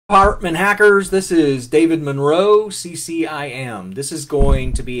Apartment hackers, this is David Monroe, CCIM. This is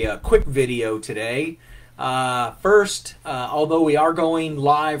going to be a quick video today. First, although we are going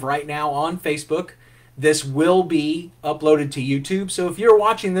live right now on Facebook, this will be uploaded to YouTube. So if you're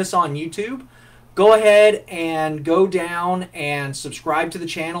watching this on YouTube, go ahead and go down and subscribe to the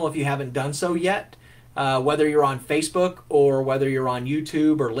channel if you haven't done so yet. Whether you're on Facebook or whether you're on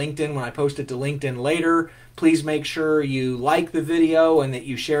YouTube or LinkedIn, when I post it to LinkedIn later, please make sure you like the video and that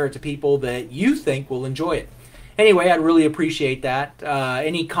you share it to people that you think will enjoy it. Anyway, I'd really appreciate that.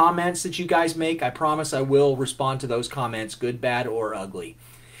 Any comments that you guys make, I promise I will respond to those comments, good, bad, or ugly.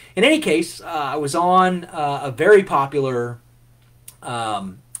 In any case, I was on a very popular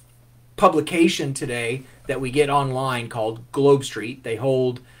publication today that we get online called Globe Street. They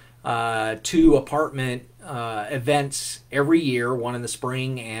hold two apartment events every year, one in the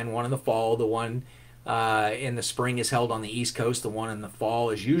spring and one in the fall. The one in the spring is held on the East Coast. The one in the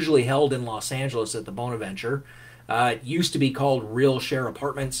fall is usually held in Los Angeles at the Bonaventure. It used to be called Real Share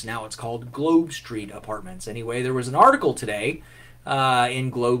Apartments. Now it's called Globe Street Apartments. Anyway, there was an article today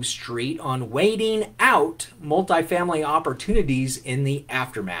in Globe Street on waiting out multifamily opportunities in the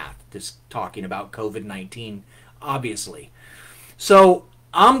aftermath. Just talking about COVID-19, obviously. So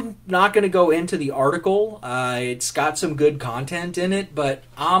I'm not going to go into the article. It's got some good content in it, but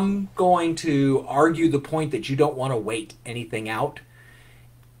I'm going to argue the point that you don't want to wait anything out.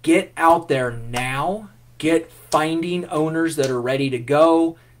 Get out there now. Get finding owners that are ready to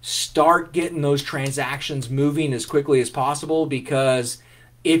go. Start getting those transactions moving as quickly as possible, because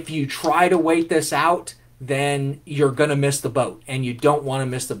if you try to wait this out, then you're going to miss the boat, and you don't want to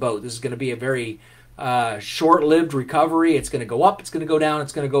miss the boat. This is going to be a very short-lived recovery. It's going to go up, it's going to go down,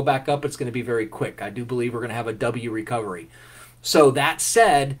 it's going to go back up. It's going to be very quick. I do believe we're going to have a W recovery. So that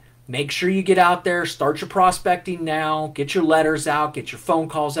said, make sure you get out there, start your prospecting now, get your letters out, get your phone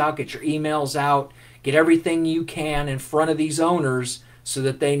calls out, get your emails out, get everything you can in front of these owners so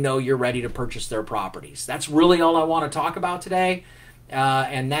that they know you're ready to purchase their properties. That's really all I want to talk about today,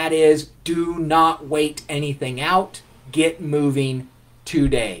 and that is, do not wait anything out. Get moving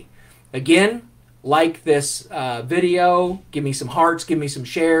today. Again, like this video, give me some hearts, give me some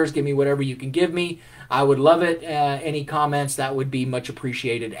shares, give me whatever you can give me. I would love it. Any comments, that would be much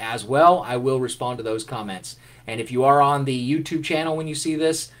appreciated as well. I will respond to those comments. And if you are on the YouTube channel when you see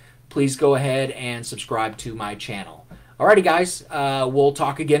this, please go ahead and subscribe to my channel. Alrighty guys, we'll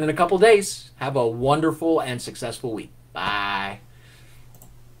talk again in a couple days. Have a wonderful and successful week. Bye.